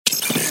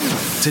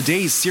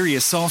Today's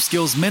Serious Soft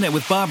Skills Minute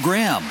with Bob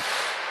Graham.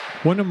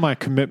 One of my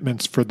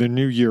commitments for the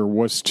new year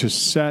was to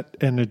set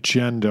an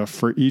agenda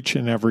for each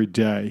and every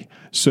day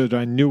so that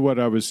I knew what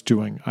I was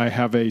doing. I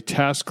have a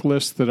task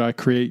list that I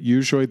create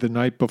usually the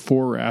night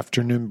before or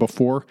afternoon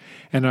before,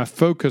 and I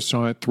focus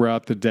on it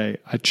throughout the day.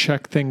 I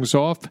check things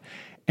off,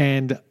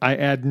 and I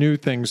add new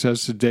things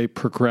as the day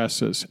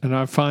progresses. And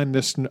I find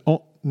this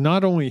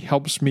not only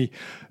helps me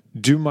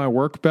do my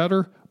work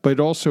better, but it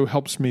also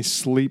helps me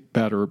sleep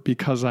better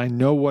because I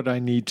know what I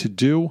need to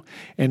do.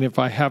 And if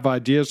I have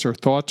ideas or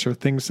thoughts or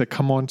things that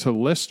come onto the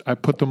list, I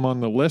put them on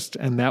the list,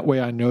 and that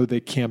way I know they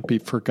can't be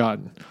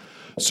forgotten.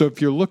 So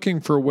if you're looking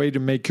for a way to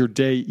make your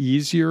day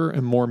easier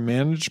and more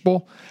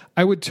manageable,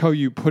 I would tell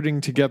you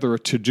putting together a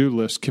to-do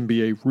list can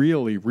be a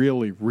really,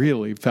 really,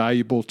 really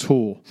valuable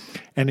tool.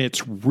 And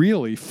it's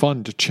really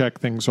fun to check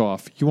things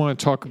off. You want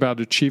to talk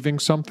about achieving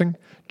something?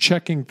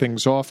 Checking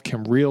things off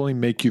can really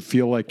make you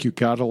feel like you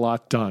got a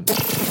lot done.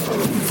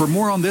 For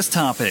more on this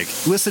topic,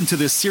 listen to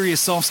the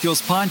Serious Soft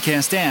Skills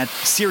podcast at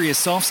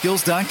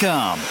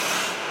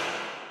SeriousSoftSkills.com.